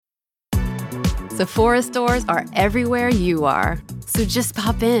Sephora stores are everywhere you are. So just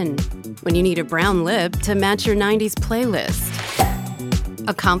pop in when you need a brown lip to match your 90s playlist.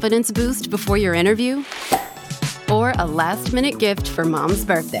 A confidence boost before your interview? Or a last-minute gift for mom's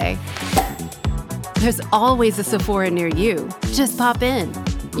birthday. There's always a Sephora near you. Just pop in.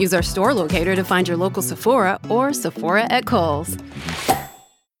 Use our store locator to find your local Sephora or Sephora at Kohl's.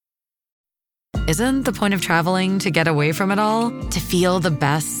 Isn't the point of traveling to get away from it all? To feel the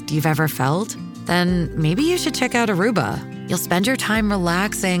best you've ever felt? Then maybe you should check out Aruba. You'll spend your time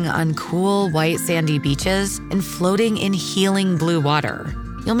relaxing on cool, white, sandy beaches and floating in healing blue water.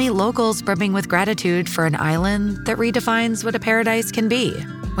 You'll meet locals brimming with gratitude for an island that redefines what a paradise can be.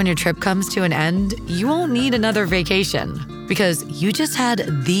 When your trip comes to an end, you won't need another vacation because you just had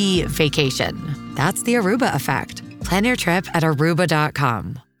the vacation. That's the Aruba effect. Plan your trip at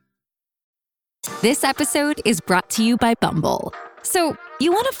Aruba.com. This episode is brought to you by Bumble. So,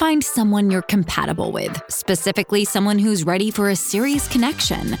 you want to find someone you're compatible with, specifically someone who's ready for a serious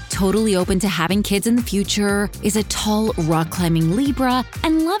connection, totally open to having kids in the future, is a tall, rock-climbing Libra,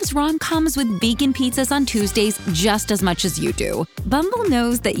 and loves rom-coms with vegan pizzas on Tuesdays just as much as you do. Bumble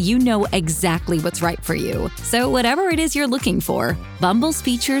knows that you know exactly what's right for you. So whatever it is you're looking for, Bumble's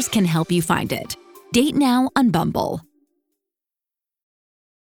features can help you find it. Date now on Bumble.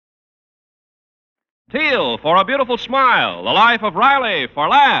 Teal for a beautiful smile. The Life of Riley for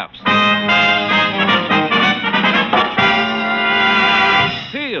laughs.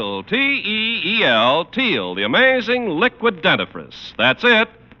 Teal, T-E-E-L, Teal, the amazing liquid dentifrice. That's it,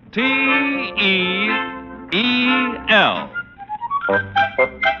 T-E-E-L.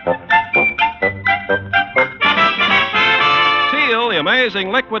 Teal, the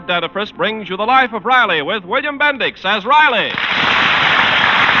amazing liquid dentifrice, brings you The Life of Riley with William Bendix as Riley.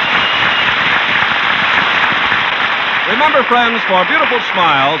 Remember, friends, for beautiful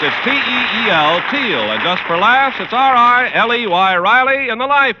smiles, it's T-E-E-L, Teal. And just for laughs, it's R-I-L-E-Y, Riley, in The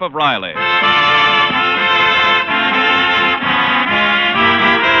Life of Riley.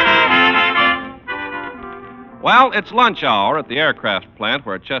 Well, it's lunch hour at the aircraft plant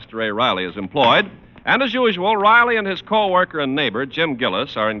where Chester A. Riley is employed. And as usual, Riley and his co-worker and neighbor, Jim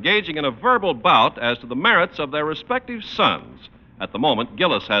Gillis, are engaging in a verbal bout as to the merits of their respective sons. At the moment,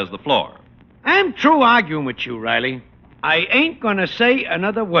 Gillis has the floor. I'm through arguing with you, Riley. I ain't gonna say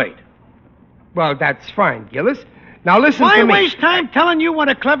another word. Well, that's fine, Gillis. Now listen to me. Why waste time telling you what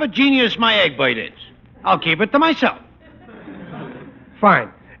a clever genius my egg bite is? I'll keep it to myself.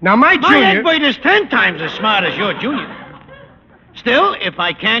 Fine. Now, my My junior... egg bite is 10 times as smart as your junior. Still, if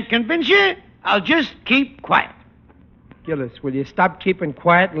I can't convince you, I'll just keep quiet. Gillis, will you stop keeping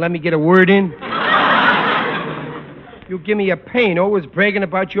quiet and let me get a word in? You give me a pain always bragging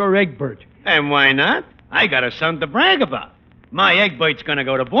about your egg bird. And why not? I got a son to brag about. My egg bite's gonna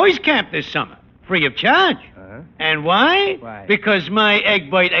go to boys' camp this summer, free of charge. Uh-huh. And why? Why? Because my egg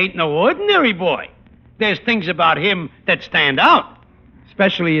bite ain't no ordinary boy. There's things about him that stand out.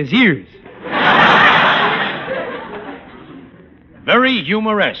 Especially his ears. Very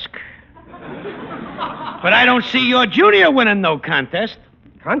humoresque. But I don't see your junior winning no contest.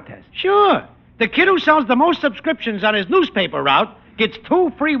 Contest? Sure. The kid who sells the most subscriptions on his newspaper route gets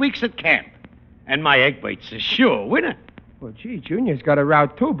 2 free weeks at camp. And my egg bite's a sure winner. Well, gee, Junior's got a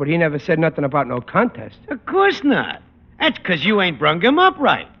route, too, but he never said nothing about no contest. Of course not. That's because you ain't brung him up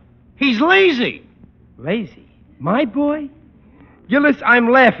right. He's lazy. Lazy? My boy? Gillis, I'm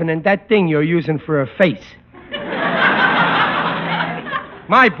laughing at that thing you're using for a face.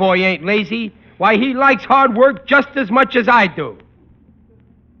 My boy ain't lazy. Why, he likes hard work just as much as I do.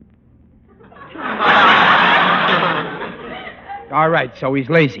 All right, so he's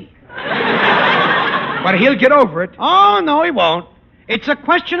lazy. But he'll get over it. Oh, no, he won't. It's a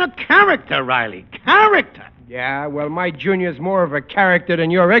question of character, Riley. Character. Yeah, well, my junior's more of a character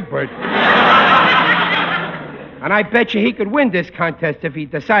than your Egbert. And I bet you he could win this contest if he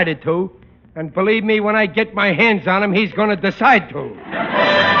decided to. And believe me, when I get my hands on him, he's going to decide to.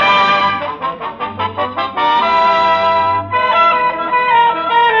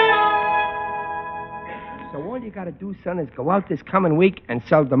 So all you got to do, son, is go out this coming week and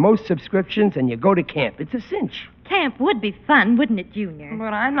sell the most subscriptions, and you go to camp. It's a cinch. Camp would be fun, wouldn't it, Junior?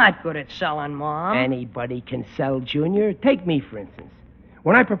 But I'm not good at selling, Mom. Anybody can sell, Junior. Take me, for instance.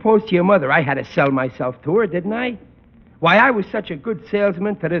 When I proposed to your mother, I had to sell myself to her, didn't I? Why, I was such a good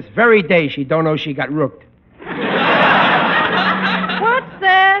salesman, to this very day she don't know she got rooked. What's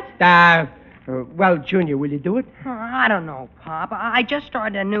that? Well, Junior, will you do it? I don't know, Pop. I just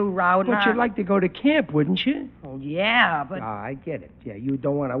started a new route. But you'd like to go to camp, wouldn't you? Oh, yeah, but... I get it. Yeah, you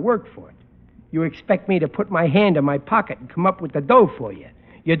don't want to work for it. You expect me to put my hand in my pocket and come up with the dough for you.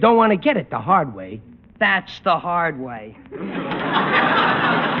 You don't want to get it the hard way. That's the hard way.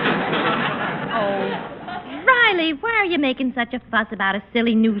 Riley, why are you making such a fuss about a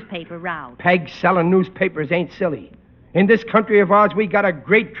silly newspaper route? Peg, selling newspapers ain't silly. In this country of ours, we got a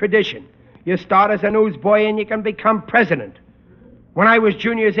great tradition. You start as a newsboy and you can become president. When I was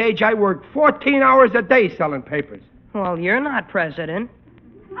Junior's age, I worked 14 hours a day selling papers. Well, you're not president.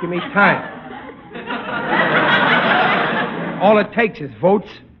 Give me time. All it takes is votes.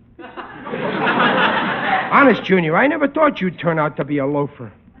 Honest, Junior, I never thought you'd turn out to be a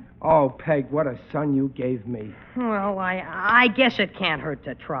loafer. Oh, Peg, what a son you gave me. Well, I guess it can't hurt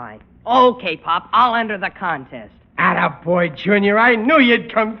to try. Okay, Pop, I'll enter the contest. Attaboy, Junior, I knew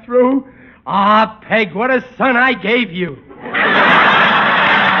you'd come through. Ah, Peg, what a son I gave you.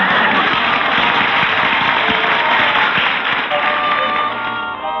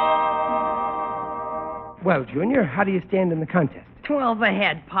 Well, Junior, how do you stand in the contest? 12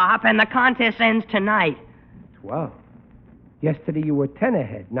 ahead, Pop, and the contest ends tonight. 12? Yesterday you were 10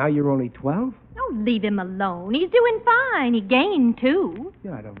 ahead. Now you're only 12? Oh, leave him alone. He's doing fine. He gained, too.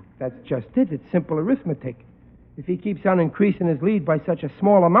 Yeah, that's just it. It's simple arithmetic. If he keeps on increasing his lead by such a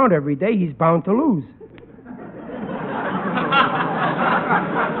small amount every day, he's bound to lose.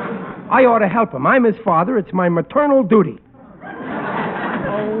 I ought to help him. I'm his father. It's my maternal duty.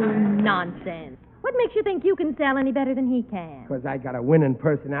 Oh, nonsense. What makes you think you can sell any better than he can? Because I got a winning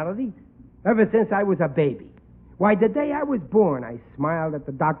personality. Ever since I was a baby. Why, the day I was born, I smiled at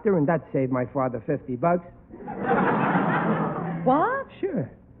the doctor, and that saved my father $50. What?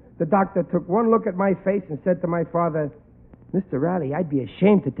 Sure. The doctor took one look at my face and said to my father, Mr. Riley, I'd be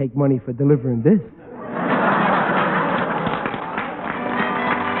ashamed to take money for delivering this.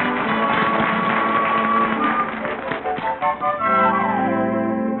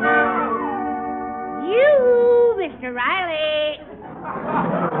 You, Mr. Riley.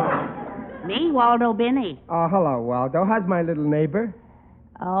 Me, Waldo Binney. Oh, hello, Waldo. How's my little neighbor?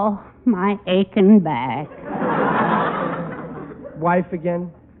 Oh, my aching back. Wife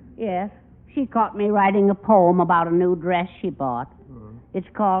again? Yes. She caught me writing a poem about a new dress she bought. It's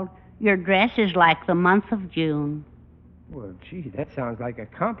called Your Dress is Like the Month of June. Well, gee, that sounds like a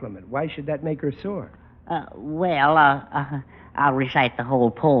compliment. Why should that make her sore? I'll recite the whole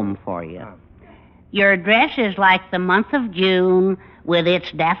poem for you. Your dress is like the month of June with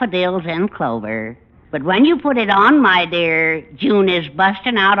its daffodils and clover. But when you put it on, my dear, June is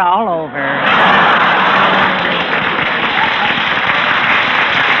busting out all over.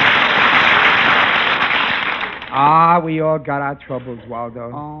 We all got our troubles,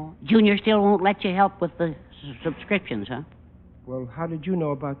 Waldo. Oh, Junior still won't let you help with the subscriptions, huh? Well, how did you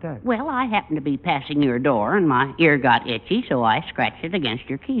know about that? Well, I happened to be passing your door, and my ear got itchy, so I scratched it against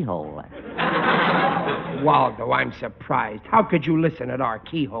your keyhole. Waldo, I'm surprised. How could you listen at our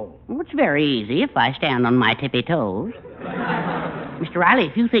keyhole? Well, it's very easy if I stand on my tippy toes. Mr. Riley,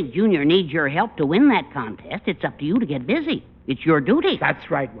 if you think Junior needs your help to win that contest, it's up to you to get busy. It's your duty.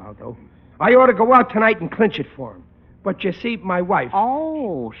 That's right, Waldo. I ought to go out tonight and clinch it for him. But you see, my wife...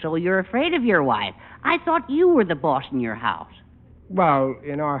 Oh, so you're afraid of your wife. I thought you were the boss in your house. Well,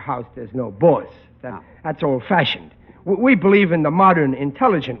 in our house, there's no boss. That's old-fashioned. We believe in the modern,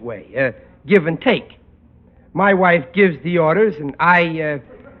 intelligent way, give and take. My wife gives the orders, and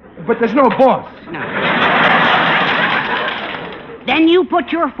but there's no boss. No. Then you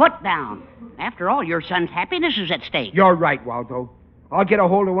put your foot down. After all, your son's happiness is at stake. You're right, Waldo. I'll get a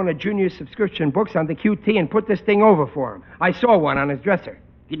hold of one of Junior's subscription books on the QT and put this thing over for him. I saw one on his dresser.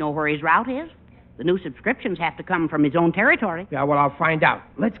 You know where his route is? The new subscriptions have to come from his own territory. Yeah, well, I'll find out.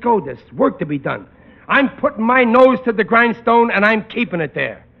 Let's go. There's work to be done. I'm putting my nose to the grindstone, and I'm keeping it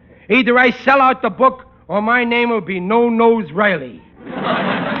there. Either I sell out the book, or my name will be No Nose Riley.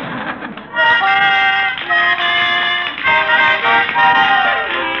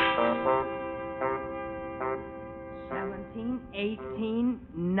 18,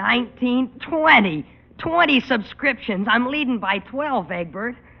 19, 20. 20 subscriptions. I'm leading by 12,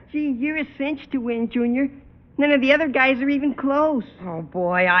 Egbert. Gee, you're a cinch to win, Junior. None of the other guys are even close. Oh,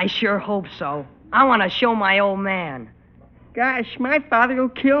 boy, I sure hope so. I want to show my old man. Gosh, my father will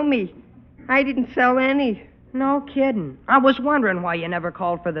kill me. I didn't sell any. No kidding. I was wondering why you never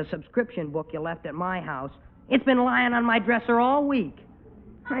called for the subscription book you left at my house. It's been lying on my dresser all week.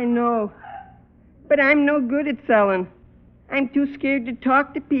 I know. But I'm no good at selling. I'm too scared to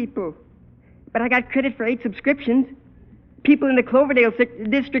talk to people. But I got credit for 8 subscriptions. People in the Cloverdale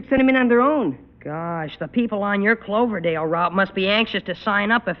district sent them in on their own. Gosh, the people on your Cloverdale route must be anxious to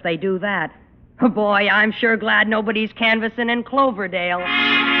sign up if they do that. Oh, boy, I'm sure glad nobody's canvassing in Cloverdale.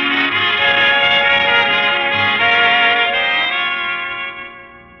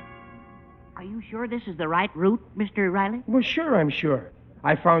 Are you sure this is the right route, Mr. Riley? Well, sure, I'm sure.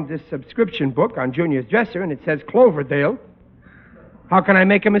 I found this subscription book on Junior's dresser, and it says Cloverdale. How can I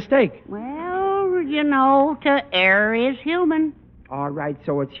make a mistake? Well, you know, to err is human. All right,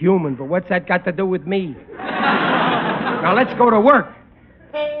 so it's human, but what's that got to do with me? Now, let's go to work.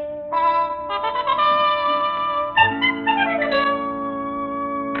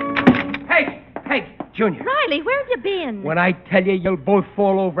 Hey, Junior. Riley, where have you been? When I tell you, you'll both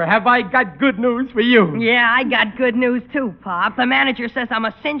fall over. Have I got good news for you? Yeah, I got good news, too, Pop. The manager says I'm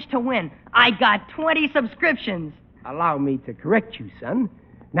a cinch to win. I got 20 subscriptions. Allow me to correct you, son.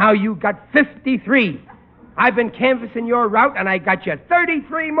 Now you got 53. I've been canvassing your route, and I got you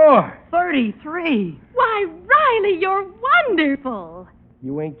 33 more. 33? Why, Riley, you're wonderful.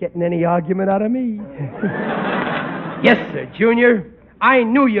 You ain't getting any argument out of me. Yes, sir, Junior. I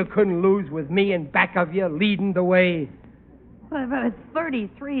knew you couldn't lose with me in back of you, leading the way. But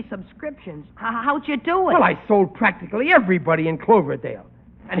 33 subscriptions. How'd you do it? Well, I sold practically everybody in Cloverdale.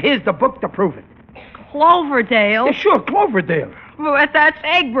 And here's the book to prove it. Cloverdale? Yeah, sure, Cloverdale. But that's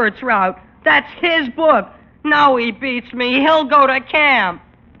Egbert's route. That's his book. Now he beats me. He'll go to camp.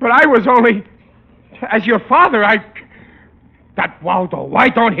 But I was only... As your father, That Waldo, why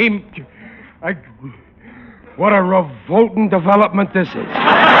don't he... What a revolting development this is. Teal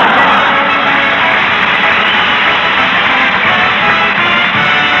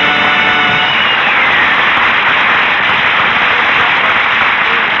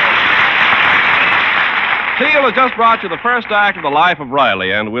has just brought you the first act of The Life of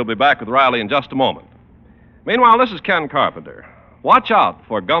Riley, and we'll be back with Riley in just a moment. Meanwhile, this is Ken Carpenter. Watch out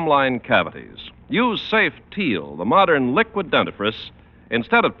for gumline cavities. Use Safe Teal, the modern liquid dentifrice,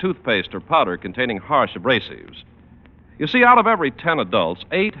 instead of toothpaste or powder containing harsh abrasives. You see, out of every 10 adults,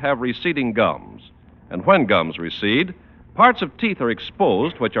 8 have receding gums. And when gums recede, parts of teeth are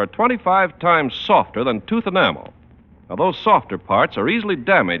exposed which are 25 times softer than tooth enamel. Now, those softer parts are easily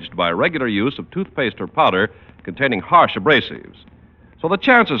damaged by regular use of toothpaste or powder containing harsh abrasives. So the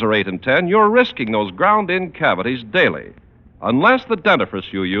chances are 8 in 10 you're risking those ground-in cavities daily, unless the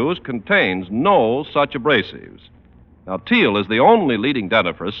dentifrice you use contains no such abrasives. Now, Teal is the only leading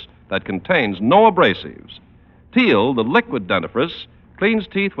dentifrice that contains no abrasives. Teal, the liquid dentifrice, cleans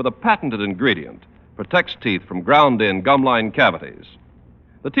teeth with a patented ingredient, protects teeth from ground-in gumline cavities.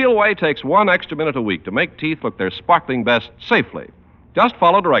 The Teal way takes 1 extra minute a week to make teeth look their sparkling best safely. Just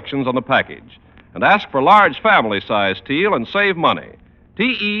follow directions on the package and ask for large family-size Teal and save money.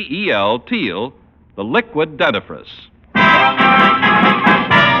 T-E-E-L, Teal, the liquid dentifrice.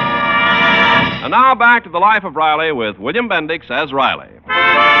 And now back to The Life of Riley with William Bendix as Riley.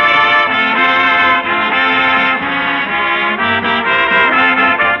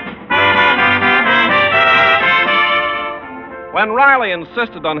 When Riley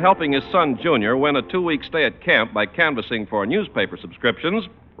insisted on helping his son Junior win a 2-week stay at camp by canvassing for newspaper subscriptions,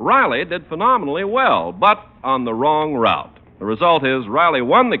 Riley did phenomenally well, but on the wrong route. The result is Riley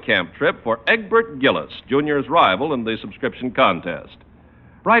won the camp trip for Egbert Gillis, Junior's rival in the subscription contest.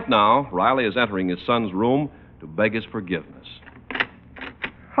 Right now, Riley is entering his son's room to beg his forgiveness.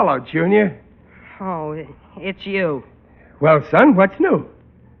 Hello, Junior. Oh, it's you. Well, son, what's new?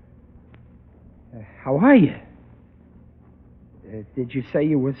 How are you? Did you say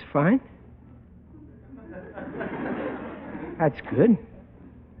you was fine? That's good.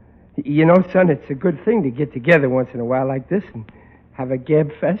 You know, son, it's a good thing to get together once in a while like this and have a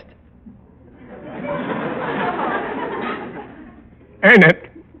gab fest. Ain't it?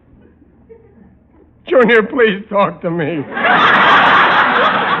 Junior, please talk to me.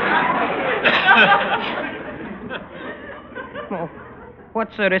 Well,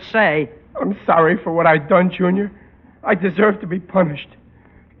 what's there to say? I'm sorry for what I done, Junior. I deserve to be punished.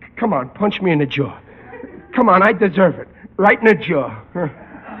 Come on, punch me in the jaw. Come on, I deserve it. Right in the jaw.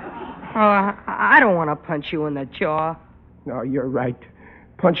 I don't want to punch you in the jaw. No, you're right.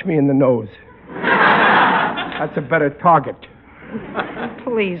 Punch me in the nose. That's a better target.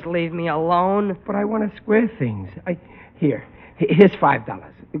 Please leave me alone. But I want to square things. Here's $5.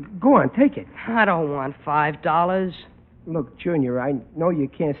 Go on, take it. I don't want $5. Look, Junior, I know you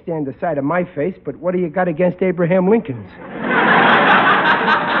can't stand the sight of my face, but what do you got against Abraham Lincoln's?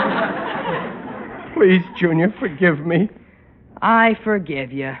 Please, Junior, forgive me. I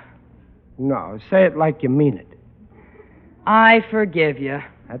forgive you. No, say it like you mean it. I forgive you.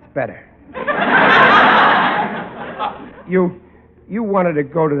 That's better. You wanted to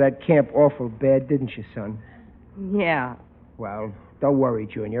go to that camp awful bad, didn't you, son? Yeah. Well, don't worry,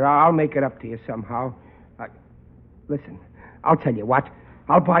 Junior. I'll make it up to you somehow. Listen, I'll tell you what.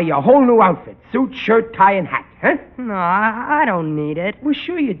 I'll buy you a whole new outfit. Suit, shirt, tie, and hat, huh? No, I don't need it. Well,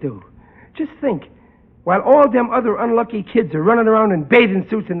 sure you do. Just think. While all them other unlucky kids are running around in bathing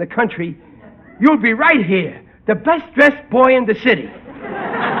suits in the country, you'll be right here, the best-dressed boy in the city.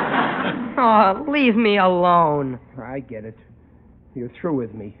 Oh, leave me alone. I get it. You're through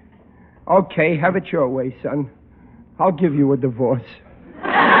with me. Okay, have it your way, son. I'll give you a divorce.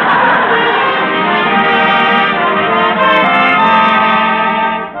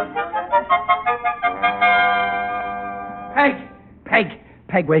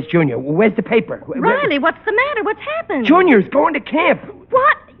 Peg, where's Junior? Where's the paper? Riley, what's the matter? What's happened? Junior's going to camp.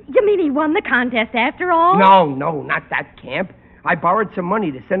 What? You mean he won the contest after all? No, not that camp. I borrowed some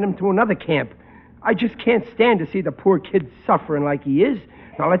money to send him to another camp. I just can't stand to see the poor kid suffering like he is.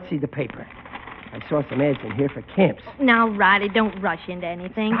 Now, let's see the paper. I saw some ads in here for camps. Now, Riley, don't rush into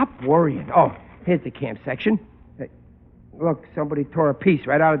anything. Stop worrying. Oh, here's the camp section. Look, somebody tore a piece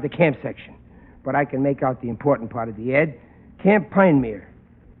right out of the camp section. But I can make out the important part of the ad. Camp Pinemere.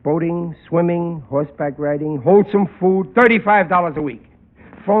 Boating, swimming, horseback riding, wholesome food, $35 a week.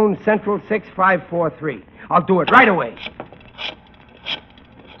 Phone Central 6543. I'll do it right away.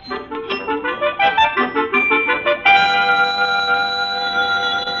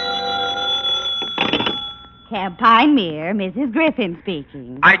 Camp Pinemere, Mrs. Griffin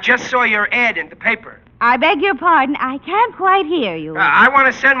speaking. I just saw your ad in the paper. I beg your pardon, I can't quite hear you. I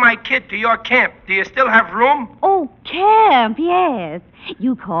want to send my kid to your camp. Do you still have room? Oh, camp, yes.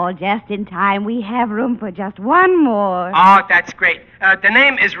 You called just in time. We have room for just one more. Oh, that's great. The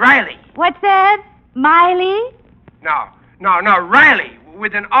name is Riley. What's that? Miley? No, Riley,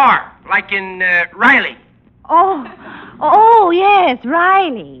 with an R, like in Riley. Oh, yes,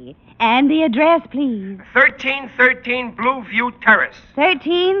 Riley. And the address, please. 1313 Blueview Terrace.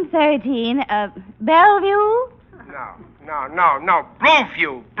 1313, Bellevue? No.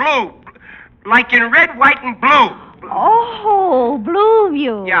 Blueview. Blue. Like in red, white, and blue. Oh,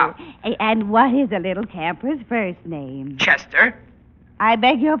 Blueview. Yeah. And what is the little camper's first name? Chester. I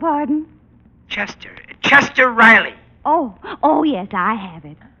beg your pardon? Chester Riley. Oh, yes, I have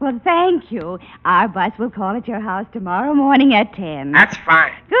it. Well, thank you. Our bus will call at your house tomorrow morning at 10. That's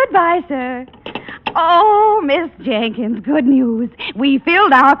fine. Goodbye, sir. Oh, Miss Jenkins, good news. We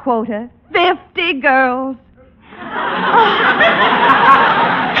filled our quota. 50 girls.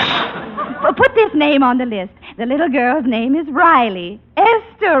 Put this name on the list. The little girl's name is Riley.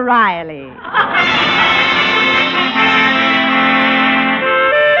 Esther Riley.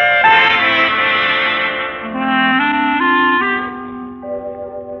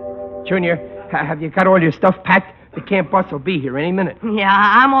 Junior, have you got all your stuff packed? The camp bus will be here any minute. Yeah,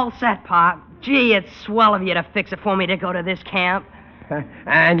 I'm all set, Pop. Gee, it's swell of you to fix it for me to go to this camp.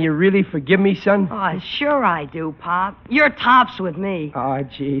 And you really forgive me, son? Oh, sure I do, Pop. You're tops with me. Oh,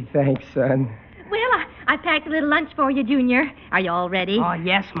 gee, thanks, son. Well, I packed a little lunch for you, Junior. Are you all ready? Oh,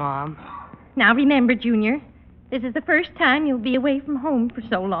 yes, Mom. Now, remember, Junior, this is the first time you'll be away from home for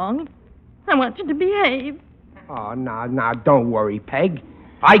so long. I want you to behave. Oh, now, don't worry, Peg.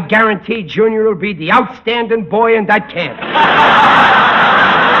 I guarantee Junior will be the outstanding boy in that camp.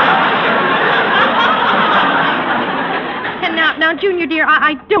 And now, Junior, dear,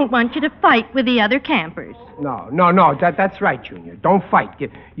 I don't want you to fight with the other campers. No, that's right, Junior. Don't fight.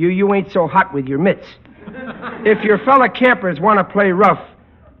 You ain't so hot with your mitts. If your fellow campers want to play rough,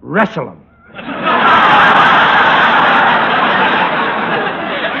 wrestle them.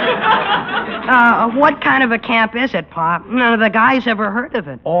 What kind of a camp is it, Pop? None of the guys ever heard of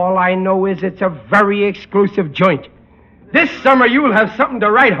it. All I know is it's a very exclusive joint. This summer you'll have something to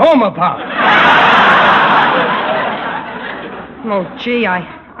write home about. Oh, gee,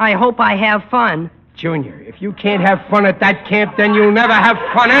 I hope I have fun. Junior, if you can't have fun at that camp, then you'll never have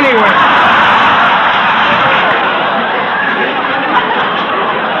fun anywhere.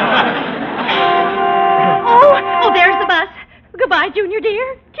 Oh, there's the bus. Goodbye, Junior,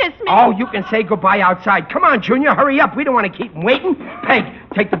 dear. Kiss me. Oh, you can say goodbye outside. Come on, Junior, hurry up. We don't want to keep him waiting. Peg,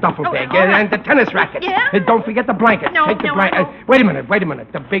 take the duffel bag and the tennis racket. Yeah? Don't forget the blankets. No, take the no, blanket. no. Wait a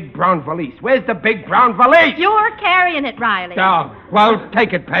minute. The big brown valise. Where's the big brown valise? You're carrying it, Riley. Oh, well,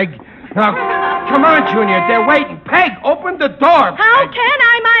 take it, Peg. Now, come on, Junior. They're waiting. Peg, open the door. How Peg. can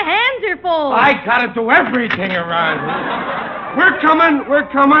I? My hands are full. I gotta do everything around here. We're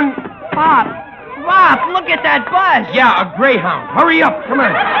coming. Pop, look at that bus. Yeah, a Greyhound. Hurry up. Come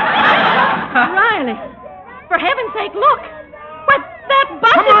on. Riley, for heaven's sake, look. What, that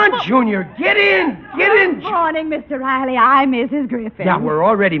bus Come is on, full. Junior. Get in. Good morning, Mr. Riley. I'm Mrs. Griffin. Yeah, we're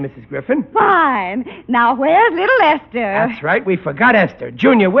all ready, Mrs. Griffin. Fine. Now, where's little Esther? That's right. We forgot Esther.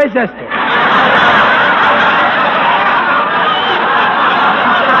 Junior, where's Esther?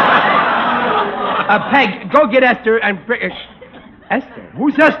 Peg, go get Esther and bring... Esther?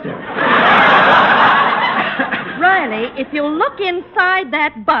 Who's Esther? Riley, if you'll look inside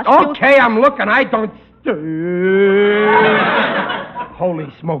that bus, Okay, I'm looking. I don't... Holy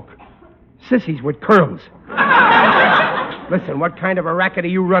smoke. Sissies with curls. Listen, what kind of a racket are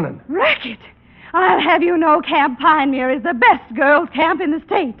you running? Racket! I'll have you know Camp Pinemere is the best girls' camp in the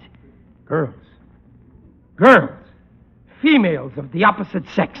state. Girls. Girls. Females of the opposite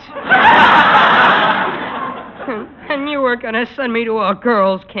sex. And you were going to send me to a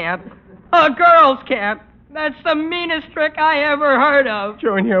girls' camp. A girls' camp? That's the meanest trick I ever heard of.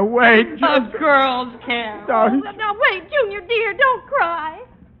 Junior, wait. A girls' camp. Now, wait, Junior, dear, don't cry.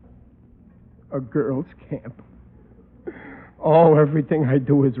 A girls' camp. Oh, everything I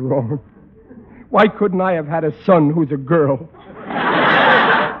do is wrong. Why couldn't I have had a son who's a girl?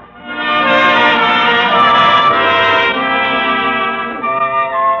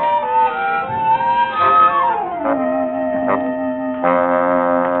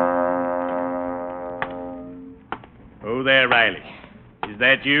 Oh, there, Riley. Is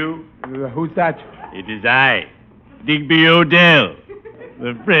that you? Who's that? It is I, Digby Odell,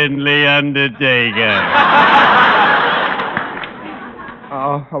 the friendly undertaker.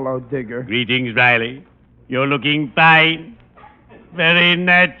 Oh, hello, Digger. Greetings, Riley. You're looking fine. Very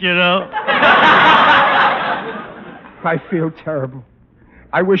natural. I feel terrible.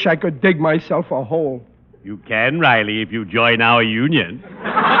 I wish I could dig myself a hole. You can, Riley, if you join our union.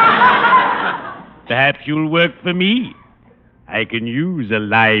 Perhaps you'll work for me. I can use a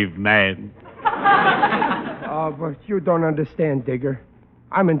live man. Oh, but you don't understand, Digger.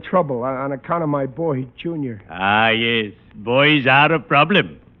 I'm in trouble on account of my boy, Junior. Ah, yes. Boys are a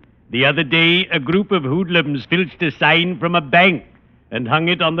problem. The other day, a group of hoodlums filched a sign from a bank and hung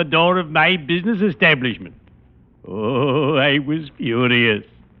it on the door of my business establishment. Oh, I was furious.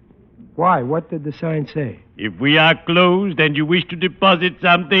 Why? What did the sign say? If we are closed and you wish to deposit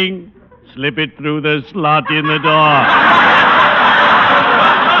something, slip it through the slot in the door.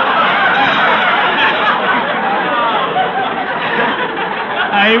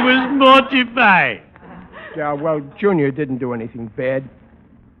 I was mortified. Yeah, well, Junior didn't do anything bad.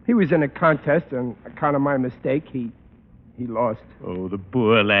 He was in a contest, and on account of my mistake, he lost. Oh, the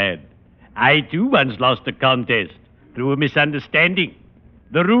poor lad. I, too, once lost a contest through a misunderstanding.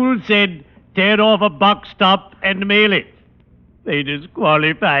 The rule said, tear off a box top and mail it. They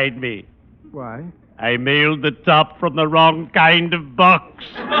disqualified me. Why? I mailed the top from the wrong kind of box.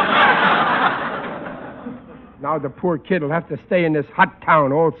 Now the poor kid will have to stay in this hot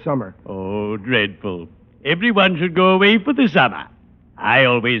town all summer. Oh, dreadful. Everyone should go away for the summer. I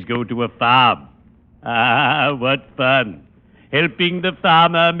always go to a farm. Ah, what fun. Helping the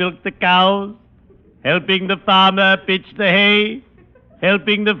farmer milk the cows. Helping the farmer pitch the hay.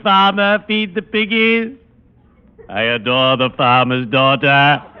 Helping the farmer feed the piggies. I adore the farmer's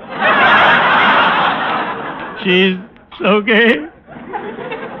daughter. She's so gay.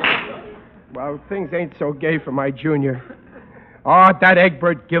 Well, things ain't so gay for my Junior. Oh, that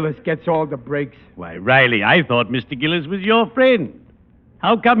Egbert Gillis gets all the breaks. Why, Riley, I thought Mr. Gillis was your friend.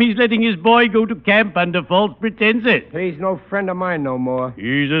 How come he's letting his boy go to camp under false pretenses? He's no friend of mine no more.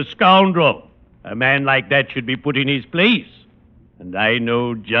 He's a scoundrel. A man like that should be put in his place. And I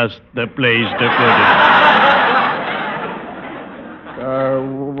know just the place to put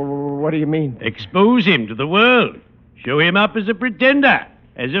him. What do you mean? Expose him to the world. Show him up as a pretender,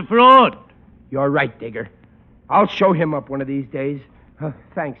 as a fraud. You're right, Digger. I'll show him up one of these days.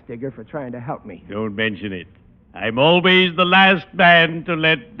 Thanks, Digger, for trying to help me. Don't mention it. I'm always the last man to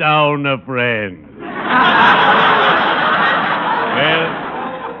let down a friend.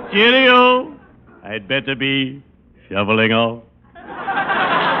 Well, cheerio. I'd better be shoveling off.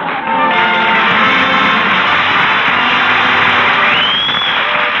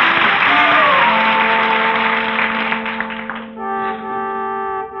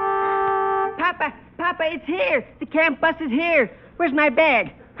 Papa, it's here. The camp bus is here. Where's my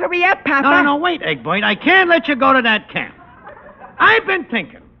bag? Hurry up, Papa. No, wait, Eggboy. I can't let you go to that camp. I've been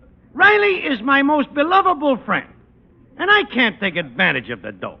thinking. Riley is my most belovable friend, and I can't take advantage of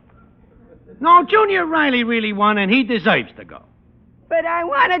the dope. No, Junior Riley really won, and he deserves to go. But I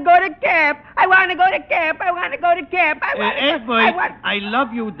want to go to camp. I want to go to camp. I want to go to camp. Eggboy, I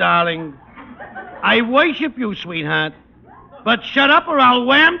love you, darling. I worship you, sweetheart. But shut up or I'll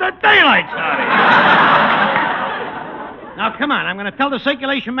wham the daylights out of you. Now, come on. I'm going to tell the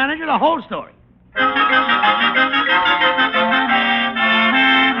circulation manager the whole story.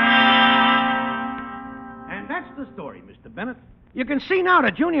 And that's the story, Mr. Bennett. You can see now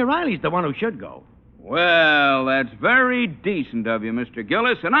that Junior Riley's the one who should go. Well, that's very decent of you, Mr.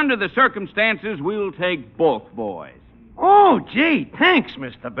 Gillis, and under the circumstances, we'll take both boys. Oh, gee, thanks,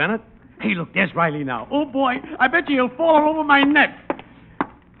 Mr. Bennett. Hey, look, there's Riley now. Oh, boy, I bet you he'll fall all over my neck.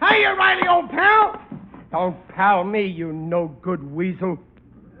 Hiya, Riley, old pal. Don't pal me, you no-good weasel.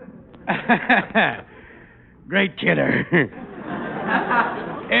 Great kidder.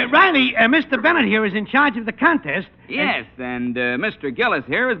 Riley, Mr. Bennett here is in charge of the contest. Yes, and Mr. Gillis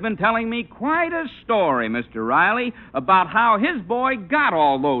here has been telling me quite a story, Mr. Riley, about how his boy got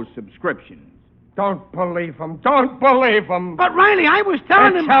all those subscriptions. Don't believe him. Don't believe him. But, Riley, I was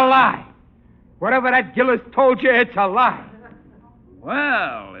telling him... It's a lie. Whatever that Gillis told you, it's a lie.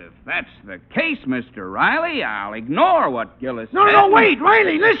 Well, if that's the case, Mr. Riley, I'll ignore what Gillis said. No, wait,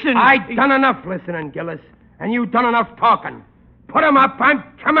 Riley, listen. I've done enough listening, Gillis, and you've done enough talking. Put him up. I'm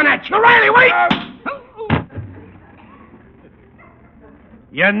coming at you. Riley, wait!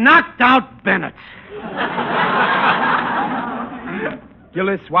 You knocked out Bennett.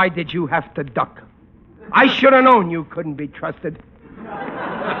 Gillis, why did you have to duck? I should have known you couldn't be trusted.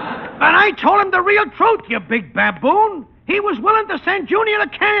 But I told him the real truth, you big baboon. He was willing to send Junior to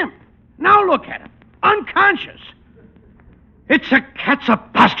camp. Now look at him. Unconscious. It's a cat's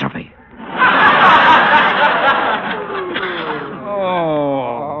apostrophe.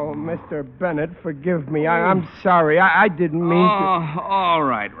 Oh, Mr. Bennett, forgive me. I'm sorry. I didn't mean to. All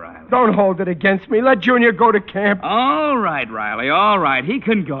right, Riley. Don't hold it against me. Let Junior go to camp. All right, Riley. All right. He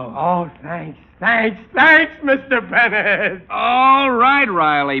can go. Oh, thanks, Mr. Bennett. All right,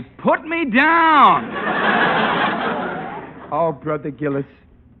 Riley. Put me down. Oh, Brother Gillis,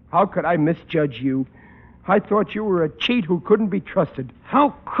 how could I misjudge you? I thought you were a cheat who couldn't be trusted.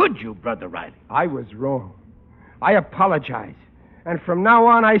 How could you, Brother Riley? I was wrong. I apologize. And from now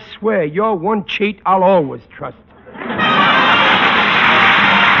on, I swear, you're one cheat I'll always trust.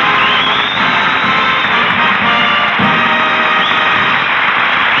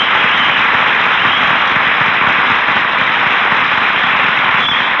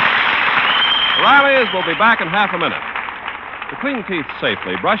 Riley's will be back in half a minute. To clean teeth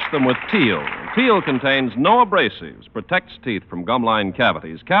safely, brush them with Teal. Teal contains no abrasives, protects teeth from gum-lined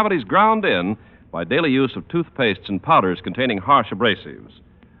cavities, cavities ground in by daily use of toothpastes and powders containing harsh abrasives.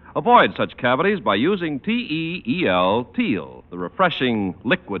 Avoid such cavities by using T-E-E-L, Teal, the refreshing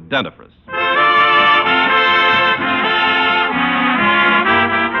liquid dentifrice.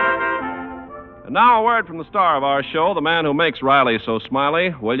 And now a word from the star of our show, the man who makes Riley so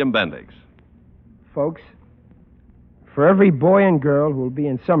smiley, William Bendix. Folks, for every boy and girl who will be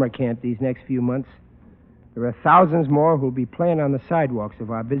in summer camp these next few months, there are thousands more who will be playing on the sidewalks of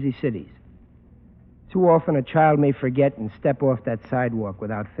our busy cities. Too often a child may forget and step off that sidewalk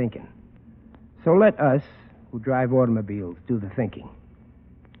without thinking. So let us, who drive automobiles, do the thinking.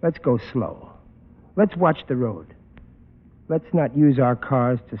 Let's go slow. Let's watch the road. Let's not use our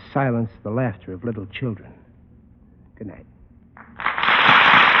cars to silence the laughter of little children. Good night.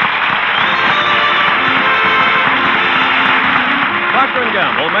 Procter &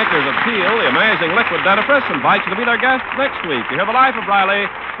 Gamble, makers of Teal, the amazing liquid dentifrice, invite you to meet our guests next week to hear the life of Riley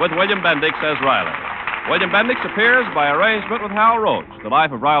with William Bendix as Riley. William Bendix appears by arrangement with Hal Roach. The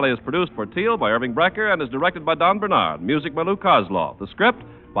Life of Riley is produced for Teal by Irving Brecker and is directed by Don Bernard. Music by Lou Kozloff. The script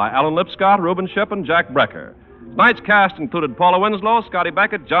by Alan Lipscott, Reuben Ship, and Jack Brecker. Tonight's cast included Paula Winslow, Scotty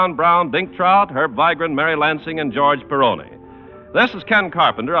Beckett, John Brown, Dink Trout, Herb Vigran, Mary Lansing, and George Peroni. This is Ken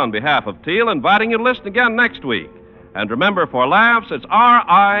Carpenter on behalf of Teal, inviting you to listen again next week. And remember, for laughs, it's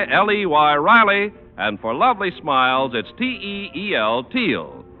R-I-L-E-Y, Riley, and for lovely smiles, it's T-E-E-L,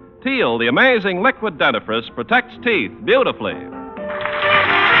 Teal. Teal, the amazing liquid dentifrice, protects teeth beautifully.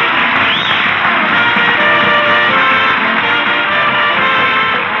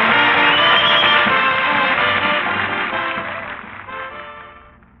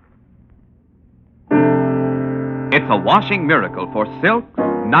 It's a washing miracle for silks,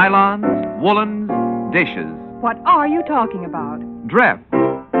 nylons, woolens, dishes. What are you talking about? Dreft.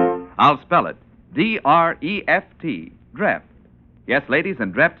 I'll spell it. D-R-E-F-T. Dreft. Yes, ladies,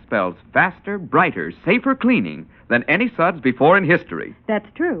 and Dreft spells faster, brighter, safer cleaning than any suds before in history. That's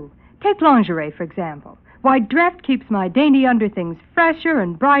true. Take lingerie, for example. Why, Dreft keeps my dainty underthings fresher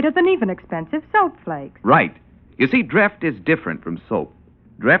and brighter than even expensive soap flakes. Right. You see, Dreft is different from soap.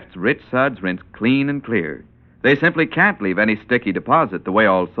 Dreft's rich suds rinse clean and clear. They simply can't leave any sticky deposit the way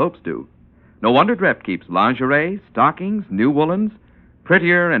all soaps do. No wonder Dreft keeps lingerie, stockings, new woolens,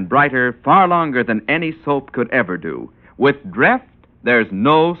 prettier and brighter far longer than any soap could ever do. With Dreft, there's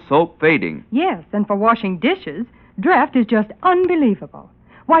no soap fading. Yes, and for washing dishes, Dreft is just unbelievable.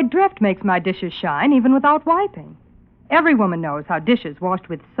 Why, Dreft makes my dishes shine even without wiping. Every woman knows how dishes washed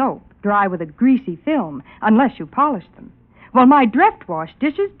with soap dry with a greasy film unless you polish them. Well, my Dreft wash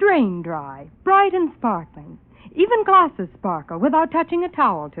dishes drain dry, bright and sparkling. Even glasses sparkle without touching a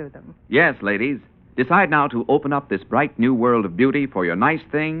towel to them. Yes, ladies. Decide now to open up this bright new world of beauty for your nice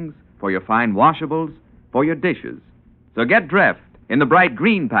things, for your fine washables, for your dishes. So get Dreft in the bright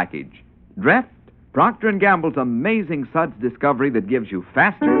green package. Dreft, Procter & Gamble's amazing suds discovery that gives you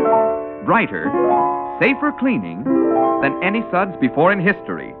faster, brighter, safer cleaning than any suds before in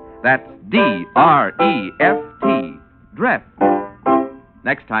history. That's D-R-E-F-T. Dreft.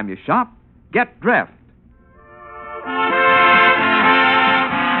 Next time you shop, get Dreft.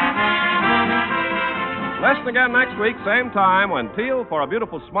 Listen again next week, same time, when Teal for a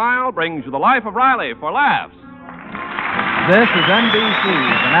Beautiful Smile brings you The Life of Riley for laughs. This is NBC,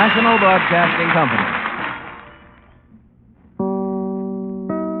 the National Broadcasting Company.